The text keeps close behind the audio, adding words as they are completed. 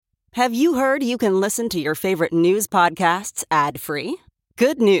Have you heard you can listen to your favorite news podcasts ad-free?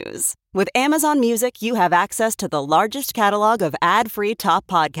 Good news! With Amazon Music, you have access to the largest catalog of ad-free top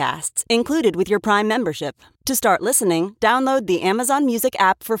podcasts included with your Prime membership. To start listening, download the Amazon Music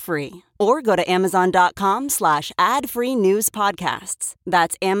app for free or go to amazon.com/ad-free news podcasts.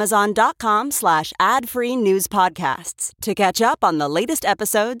 That's amazon.com/ad-free news podcasts to catch up on the latest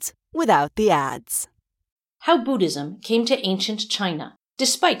episodes without the ads. How Buddhism Came to Ancient China,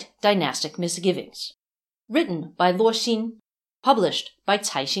 Despite Dynastic Misgivings. Written by Luo Xin. Published by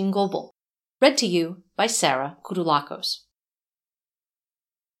Caixin Global. Read to you by Sarah Koudoulakos.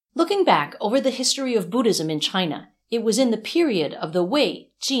 Looking back over the history of Buddhism in China, it was in the period of the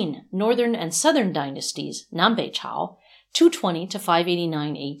Wei, Jin, Northern and Southern dynasties, Nanbei Chao, 220 to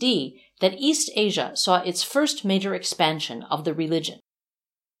 589 AD, that East Asia saw its first major expansion of the religion.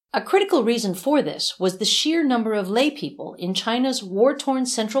 A critical reason for this was the sheer number of lay people in China's war-torn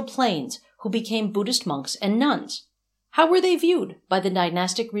central plains who became Buddhist monks and nuns. How were they viewed by the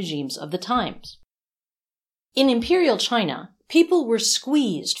dynastic regimes of the times? In imperial China, people were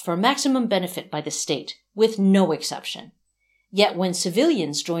squeezed for maximum benefit by the state, with no exception. Yet when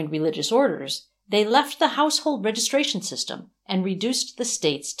civilians joined religious orders, they left the household registration system and reduced the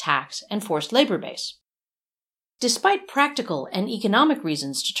state's tax and forced labor base. Despite practical and economic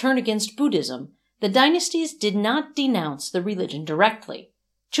reasons to turn against Buddhism, the dynasties did not denounce the religion directly,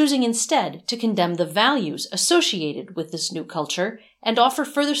 choosing instead to condemn the values associated with this new culture and offer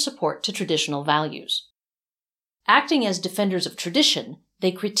further support to traditional values. Acting as defenders of tradition,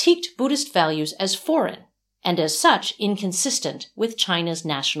 they critiqued Buddhist values as foreign, and as such inconsistent with China's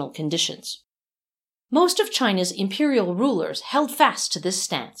national conditions. Most of China's imperial rulers held fast to this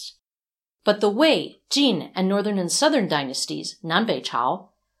stance. But the Wei, Jin, and Northern and Southern dynasties, Nanbei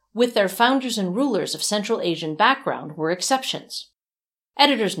Chao, with their founders and rulers of Central Asian background, were exceptions.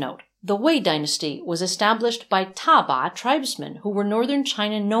 Editor's note: the Wei dynasty was established by Taba tribesmen who were northern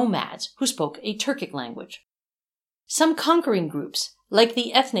China nomads who spoke a Turkic language. Some conquering groups, like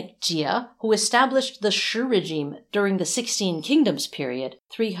the ethnic Jia, who established the Shi regime during the 16 Kingdoms period,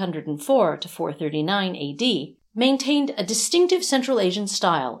 304 to 439 AD, maintained a distinctive Central Asian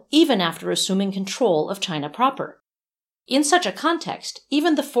style even after assuming control of China proper. In such a context,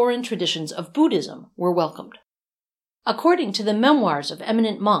 even the foreign traditions of Buddhism were welcomed. According to the memoirs of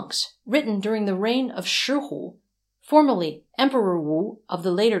eminent monks, written during the reign of Shi Hu, formerly Emperor Wu of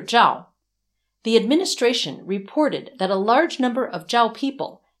the later Zhao, the administration reported that a large number of Zhao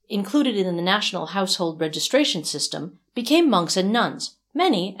people, included in the national household registration system, became monks and nuns,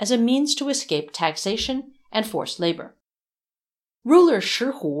 many as a means to escape taxation and forced labor. Ruler Shi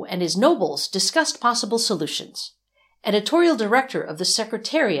Hu and his nobles discussed possible solutions. Editorial director of the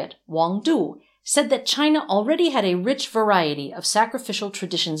Secretariat, Wang Du, said that China already had a rich variety of sacrificial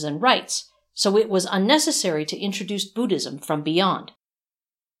traditions and rites, so it was unnecessary to introduce Buddhism from beyond.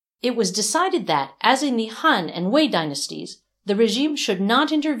 It was decided that, as in the Han and Wei dynasties, the regime should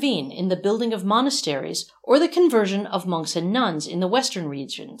not intervene in the building of monasteries or the conversion of monks and nuns in the western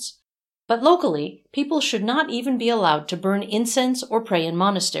regions. But locally, people should not even be allowed to burn incense or pray in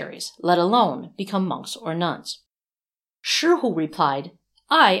monasteries, let alone become monks or nuns. Shi Hu replied,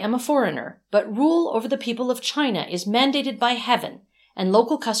 "I am a foreigner, but rule over the people of China is mandated by heaven, and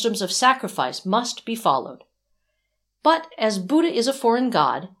local customs of sacrifice must be followed. But as Buddha is a foreign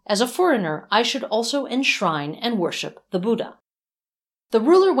god, as a foreigner I should also enshrine and worship the Buddha." The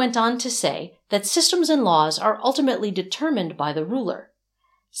ruler went on to say that systems and laws are ultimately determined by the ruler.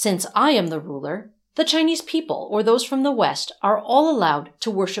 Since I am the ruler, the Chinese people or those from the West are all allowed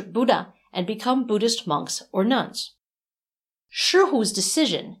to worship Buddha and become Buddhist monks or nuns. Shi Hu's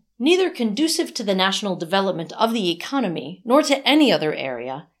decision, neither conducive to the national development of the economy nor to any other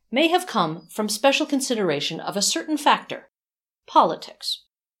area, may have come from special consideration of a certain factor: politics.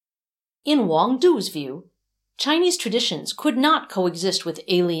 In Wang Du's view, Chinese traditions could not coexist with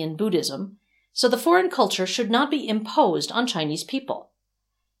alien Buddhism, so the foreign culture should not be imposed on Chinese people.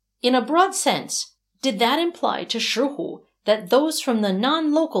 In a broad sense, did that imply to Shi Hu that those from the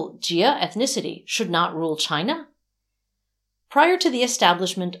non-local Jia ethnicity should not rule China? Prior to the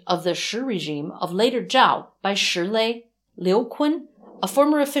establishment of the Shi regime of later Zhao by Shi Lei, Liu Kun, a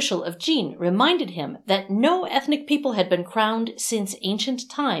former official of Jin, reminded him that no ethnic people had been crowned since ancient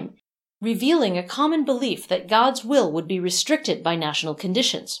time, revealing a common belief that God's will would be restricted by national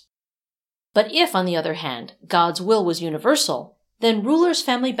conditions. But if, on the other hand, God's will was universal, then rulers'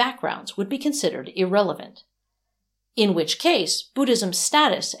 family backgrounds would be considered irrelevant. In which case, Buddhism's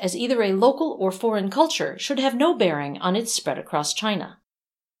status as either a local or foreign culture should have no bearing on its spread across China.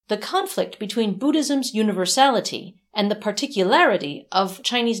 The conflict between Buddhism's universality and the particularity of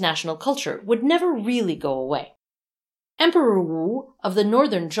Chinese national culture would never really go away. Emperor Wu of the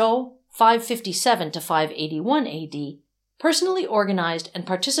northern Zhou, 557 to 581 AD, personally organized and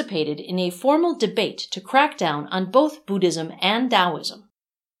participated in a formal debate to crack down on both Buddhism and Taoism.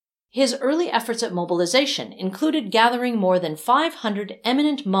 His early efforts at mobilization included gathering more than 500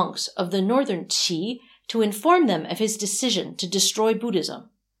 eminent monks of the northern Qi to inform them of his decision to destroy Buddhism.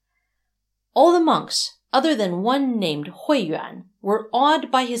 All the monks, other than one named Huiyuan, were awed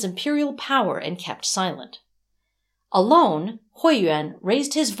by his imperial power and kept silent. Alone, Huiyuan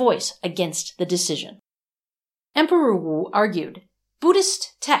raised his voice against the decision. Emperor Wu argued,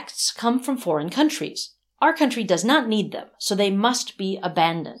 "Buddhist texts come from foreign countries. Our country does not need them, so they must be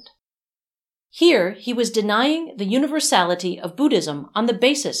abandoned." Here, he was denying the universality of Buddhism on the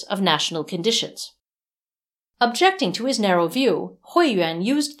basis of national conditions. Objecting to his narrow view, Huiyuan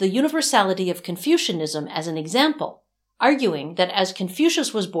used the universality of Confucianism as an example, arguing that as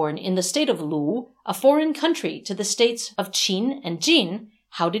Confucius was born in the state of Lu, a foreign country to the states of Qin and Jin,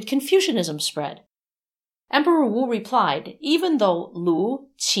 how did Confucianism spread? Emperor Wu replied, even though Lu,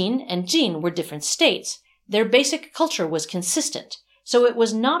 Qin, and Jin were different states, their basic culture was consistent, so it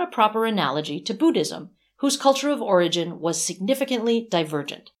was not a proper analogy to Buddhism, whose culture of origin was significantly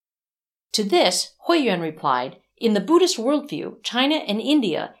divergent. To this, Huiyuan replied, in the Buddhist worldview, China and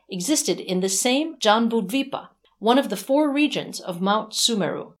India existed in the same Jambudvipa, one of the 4 regions of Mount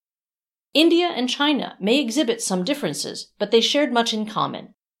Sumeru. India and China may exhibit some differences, but they shared much in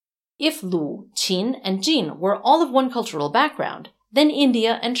common. If Lu, Qin, and Jin were all of one cultural background, then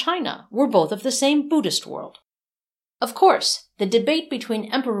India and China were both of the same Buddhist world. Of course, the debate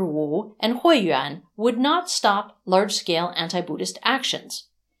between Emperor Wu and Huiyuan would not stop large-scale anti-Buddhist actions.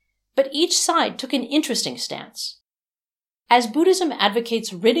 But each side took an interesting stance. As Buddhism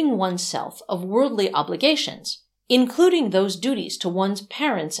advocates ridding oneself of worldly obligations, including those duties to one's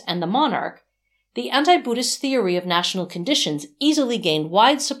parents and the monarch, the anti-Buddhist theory of national conditions easily gained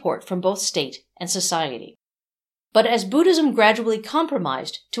wide support from both state and society. But as Buddhism gradually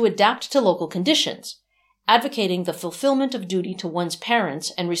compromised to adapt to local conditions, advocating the fulfillment of duty to one's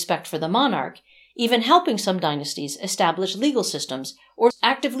parents and respect for the monarch, even helping some dynasties establish legal systems or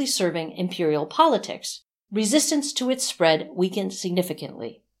actively serving imperial politics, resistance to its spread weakened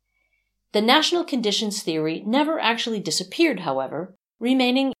significantly. The national conditions theory never actually disappeared, however,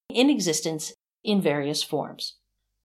 remaining in existence in various forms.